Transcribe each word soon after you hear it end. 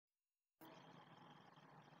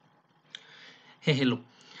Hey, hello,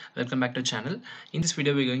 welcome back to channel. In this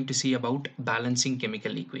video we're going to see about balancing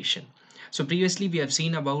chemical equation. So previously we have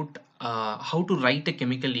seen about how to write a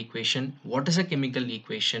chemical equation, what is a chemical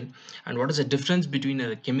equation, and what is the difference between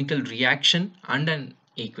a chemical reaction and an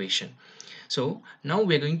equation. So now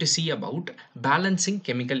we're going to see about balancing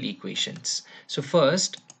chemical equations. So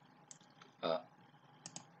first,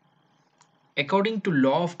 according to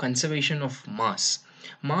law of conservation of mass,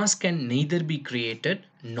 mass can neither be created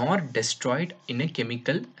nor destroyed in a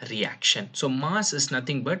chemical reaction. So mass is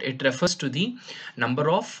nothing but it refers to the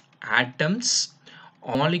number of atoms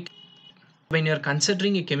or molecules when you're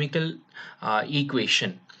considering a chemical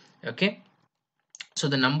equation. Okay, so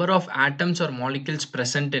the number of atoms or molecules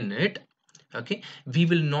present in it, okay, we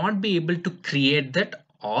will not be able to create that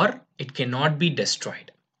or it cannot be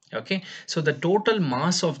destroyed. Okay, so the total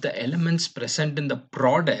mass of the elements present in the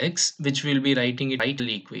products which we'll be writing in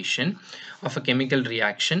equation of a chemical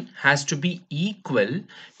reaction has to be equal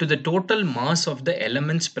to the total mass of the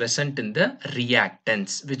elements present in the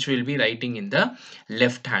reactants, which we'll be writing in the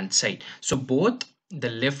left hand side. So both the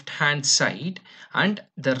left hand side and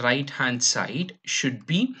the right hand side should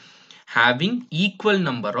be having equal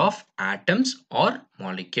number of atoms or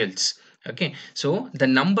molecules. Okay, so the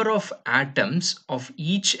number of atoms of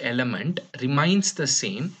each element remains the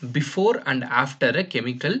same before and after a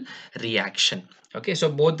chemical reaction. Okay,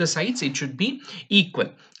 so both the sides it should be equal.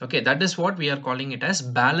 Okay, that is what we are calling it as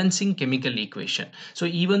balancing chemical equation. So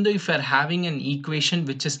even though if we are having an equation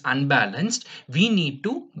which is unbalanced, we need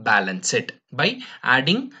to balance it by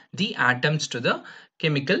adding the atoms to the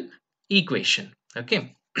chemical equation.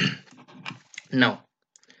 Okay. Now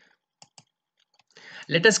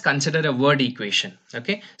let us consider a word equation.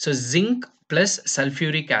 Okay, so zinc plus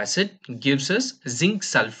sulfuric acid gives us zinc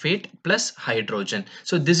sulfate plus hydrogen.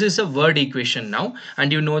 So this is a word equation now,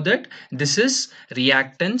 and you know that this is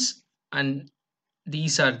reactants and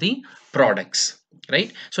these are the products,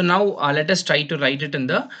 right? So now let us try to write it in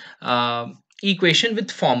the equation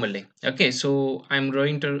with formulae. Okay, so I'm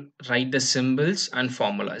going to write the symbols and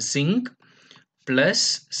formula. Zinc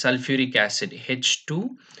plus sulfuric acid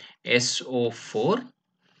H2SO4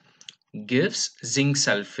 gives zinc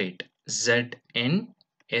sulfate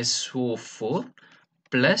ZnSO4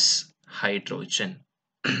 plus hydrogen.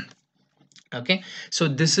 Okay, so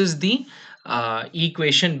this is the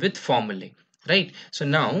equation with formulae, right? So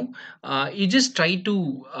now you just try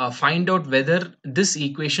to find out whether this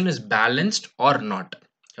equation is balanced or not.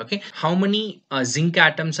 Okay, how many zinc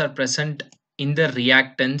atoms are present in the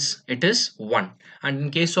reactants? It is 1, and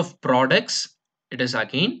in case of products it is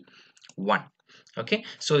again 1. Okay,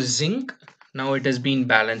 so zinc, now it has been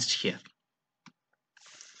balanced here,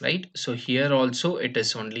 right? So here also it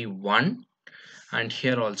is only 1 and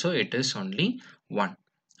here also it is only 1.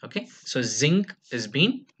 Okay, so zinc is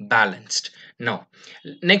being balanced. Now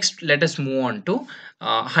next let us move on to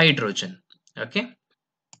hydrogen. Okay,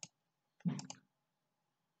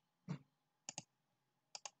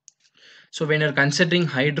 so when you're considering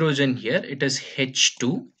hydrogen, here it is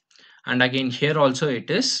H2 and again here also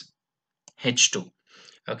it is H2.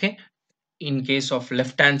 Okay, in case of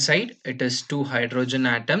left hand side it is 2 hydrogen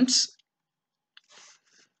atoms.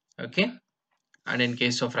 Okay, and in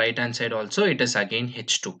case of right hand side also it is again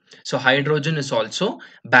H2. So hydrogen is also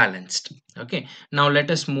balanced. Okay, now let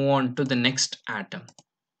us move on to the next atom.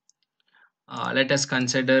 Let us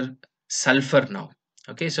consider sulfur now.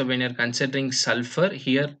 Okay, so when you're considering sulfur,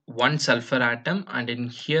 here one sulfur atom and in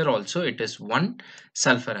here also it is one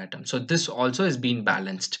sulfur atom. So this also is being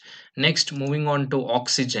balanced. Next, moving on to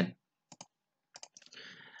oxygen.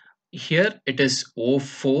 Here it is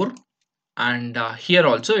O4 and here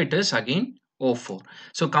also it is again O4.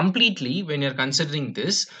 So completely when you're considering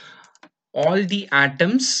this, all the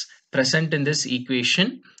atoms present in this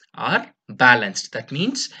equation are balanced. That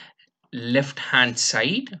means left hand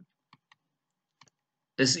side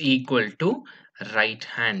is equal to right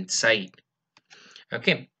hand side.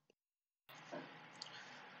 Okay,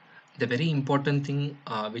 the very important thing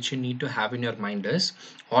which you need to have in your mind is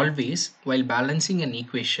always while balancing an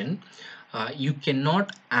equation, you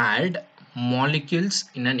cannot add molecules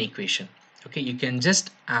in an equation. Okay, you can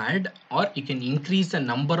just add or you can increase the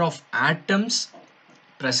number of atoms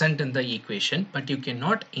present in the equation, but you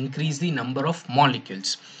cannot increase the number of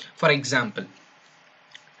molecules. For example,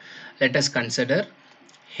 let us consider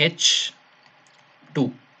H2.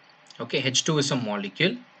 Okay, H2 is a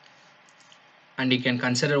molecule and you can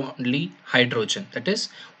consider only hydrogen, that is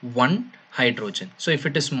one hydrogen. So if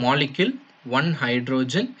it is molecule, one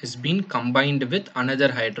hydrogen is being combined with another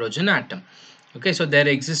hydrogen atom. Okay, so there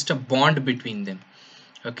exists a bond between them.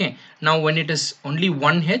 Okay, now when it is only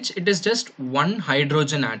one H, it is just one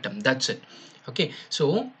hydrogen atom, that's it. Okay,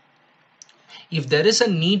 so if there is a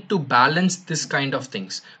need to balance this kind of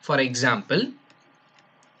things, for example,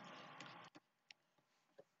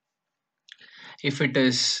 if it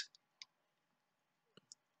is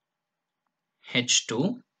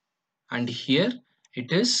H2 and here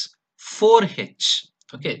it is 4H.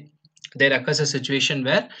 Okay, there occurs a situation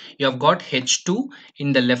where you have got H2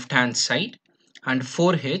 in the left hand side and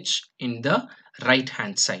 4H in the right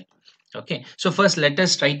hand side. Okay, so first let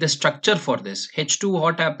us write the structure for this. H2,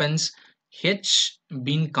 what happens? H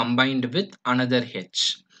being combined with another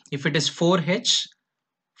H. If it is 4H,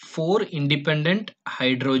 4 independent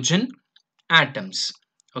hydrogen atoms.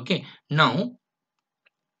 Okay, now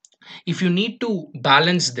if you need to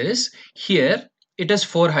balance this, here it is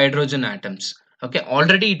 4 hydrogen atoms. Okay,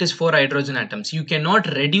 already it is 4 hydrogen atoms. You cannot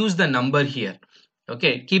reduce the number here.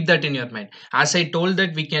 Okay, keep that in your mind. As I told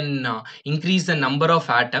that we can increase the number of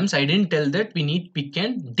atoms, I didn't tell that we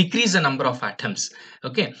can decrease the number of atoms.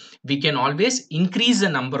 Okay, we can always increase the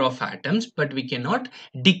number of atoms, but we cannot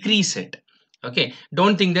decrease it. Okay,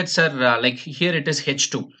 don't think that, sir, like here it is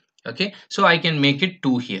H2. Okay, so I can make it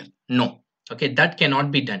 2 here. No. Okay, that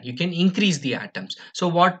cannot be done. You can increase the atoms. So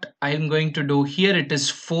what I am going to do here, it is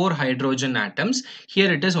 4 hydrogen atoms.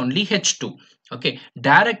 Here it is only H2. Okay,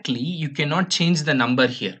 directly you cannot change the number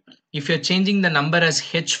here. If you're changing the number as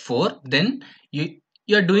H4, then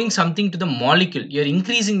you're doing something to the molecule. You're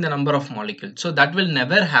increasing the number of molecules. So that will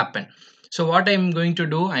never happen. So what I'm going to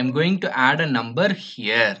do, I'm going to add a number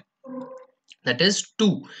here. That is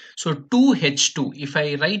 2. So 2H2. If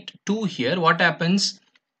I write 2 here, what happens?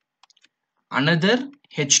 Another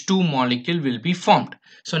H2 molecule will be formed.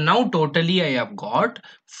 So now totally I have got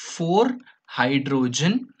 4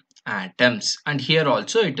 hydrogen atoms, and here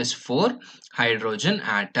also it is 4 hydrogen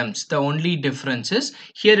atoms. The only difference is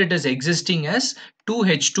here it is existing as 2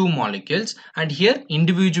 H2 molecules and here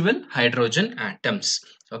individual hydrogen atoms.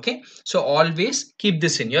 Okay, so always keep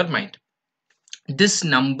this in your mind. This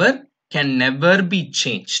number can never be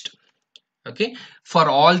changed. Okay, for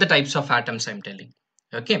all the types of atoms I'm telling.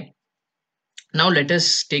 Okay, now let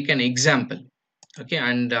us take an example. Okay,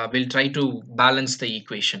 and we'll try to balance the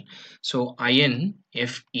equation. So iron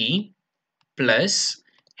Fe plus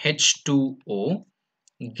H2O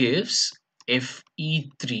gives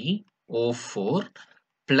Fe3O4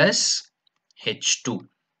 plus H2.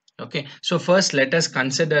 Okay, so first let us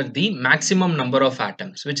consider the maximum number of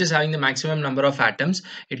atoms. Which is having the maximum number of atoms?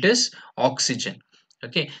 It is oxygen.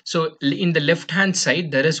 Okay, so in the left hand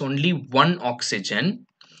side there is only one oxygen,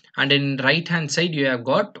 and in right hand side you have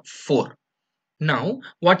got 4. Now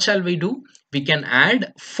what shall we do? We can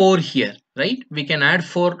add 4 here, right? We can add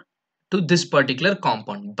 4 to this particular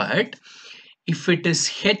compound, but if it is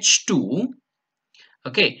H2,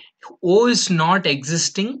 okay, O is not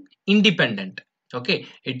existing independent. Okay,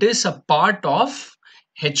 it is a part of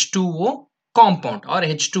H2O compound or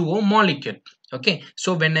H2O molecule. Okay,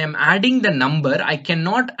 so when I'm adding the number, I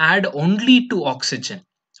cannot add only to oxygen.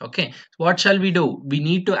 Okay, what shall we do? We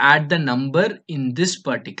need to add the number in this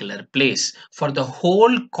particular place. For the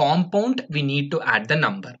whole compound, we need to add the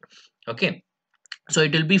number. Okay, so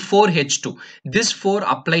it will be 4H2. This 4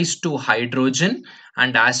 applies to hydrogen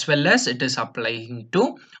and as well as it is applying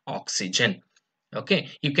to oxygen. Okay,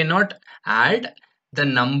 you cannot add the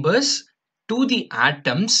numbers to the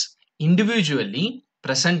atoms individually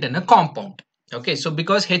present in a compound. Okay, so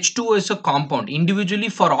because H2O is a compound, individually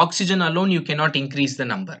for oxygen alone you cannot increase the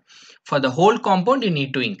number. For the whole compound you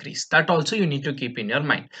need to increase. That also you need to keep in your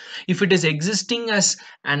mind. If it is existing as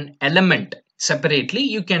an element separately,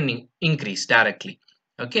 you can increase directly.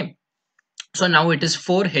 Okay, so now it is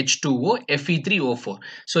 4H2O Fe3O4.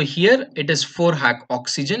 So here it is 4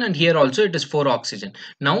 oxygen and here also it is 4 oxygen.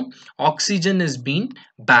 Now oxygen is being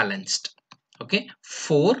balanced. Okay,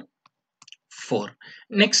 4 4.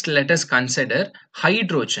 Next let us consider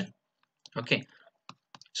hydrogen. Okay,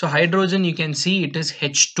 so hydrogen, you can see it is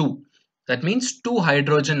H2. That means 2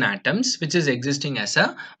 hydrogen atoms which is existing as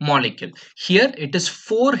a molecule. Here it is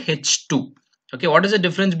 4H2. Okay, what is the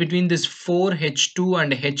difference between this 4H2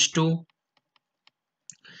 and H2?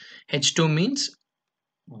 H2 means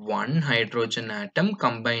one hydrogen atom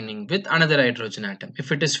combining with another hydrogen atom.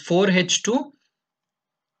 If it is 4H2,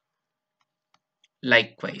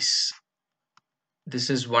 likewise.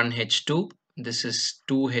 This is 1H2, this is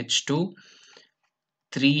 2H2,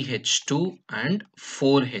 3H2 and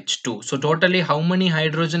 4H2. So totally how many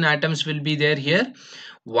hydrogen atoms will be there here?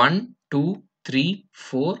 1, 2, 3,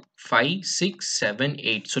 4, 5, 6, 7,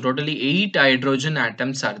 8. So totally 8 hydrogen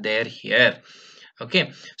atoms are there here.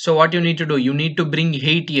 Okay, so what you need to do? You need to bring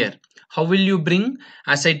 8 here. How will you bring?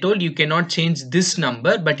 As I told, you cannot change this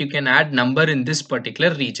number, but you can add number in this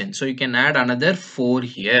particular region. So you can add another 4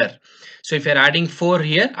 here. So if you're adding 4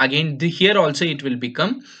 here, again here also it will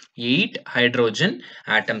become 8 hydrogen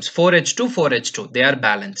atoms. 4H2, 4H2, they are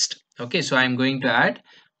balanced. Okay, so I'm going to add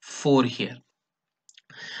 4 here.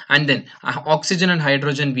 And then oxygen and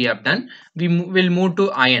hydrogen we have done. We will move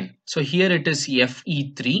to iron. So here it is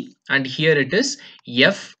Fe3 and here it is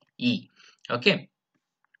Fe. Okay,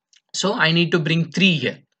 so I need to bring 3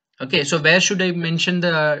 here. Okay, so where should I mention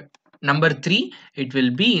the number 3? It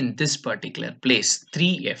will be in this particular place,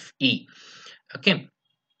 3Fe. Okay,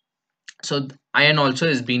 so iron also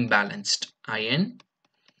is being balanced. Iron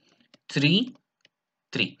 3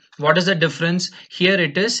 3. What is the difference? Here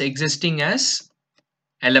it is existing as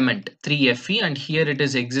element 3Fe and here it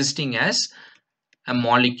is existing as a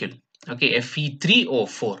molecule. Okay,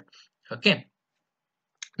 Fe3O4. Okay,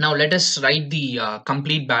 now let us write the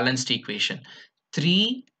complete balanced equation.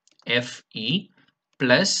 3Fe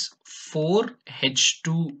plus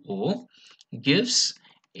 4H2O gives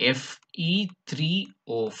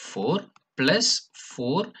Fe3O4 plus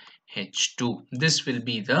 4H2. This will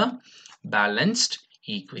be the balanced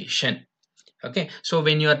equation. Okay, so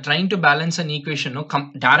when you are trying to balance an equation, no,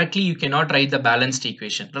 directly you cannot write the balanced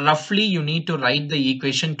equation. Roughly you need to write the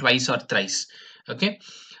equation twice or thrice. Okay,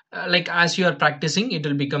 like as you are practicing it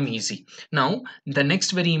will become easy. Now the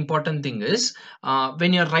next very important thing is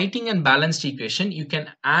when you're writing a balanced equation, you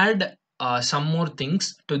can add some more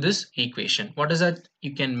things to this equation. What is that?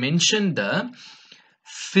 You can mention the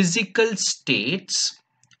physical states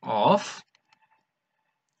of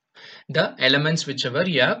the elements whichever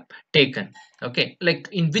you have taken. Okay, like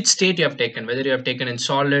in which state you have taken, whether you have taken in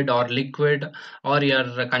solid or liquid or you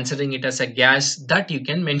are considering it as a gas, that you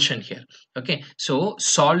can mention here. Okay, so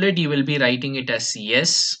solid you will be writing it as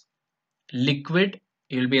S, liquid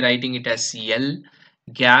you will be writing it as L,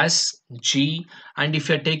 gas G, and if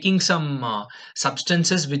you're taking some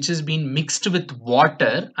substances which is being mixed with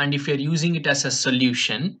water and if you're using it as a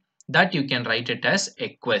solution, that you can write it as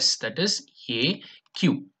aqueous, that is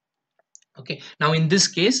AQ. Okay, now in this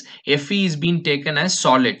case Fe is being taken as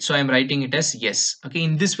solid, so I'm writing it as S. Okay,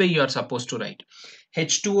 in this way you are supposed to write.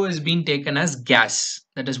 H2O is being taken as gas,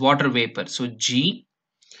 that is water vapor, so G,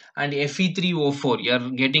 and Fe3O4 you are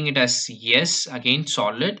getting it as S, again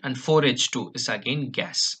solid, and 4H2 is again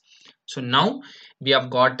gas. So now we have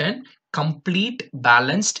got a complete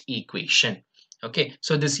balanced equation. Okay,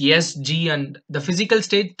 so this S, G and the physical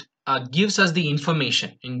state gives us the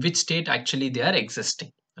information in which state actually they are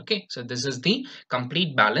existing. Okay, so this is the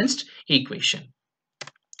complete balanced equation.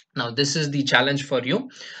 Now this is the challenge for you.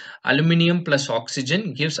 Aluminium plus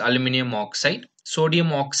oxygen gives aluminium oxide.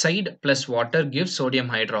 Sodium oxide plus water gives sodium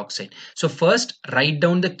hydroxide. So first write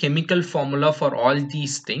down the chemical formula for all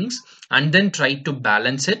these things and then try to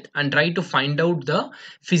balance it and try to find out the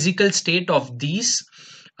physical state of these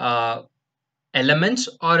elements,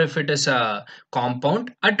 or if it is a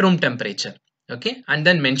compound, at room temperature. Okay, and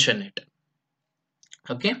then mention it.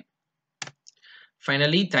 Okay,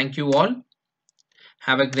 finally, thank you all.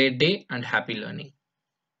 Have a great day and happy learning.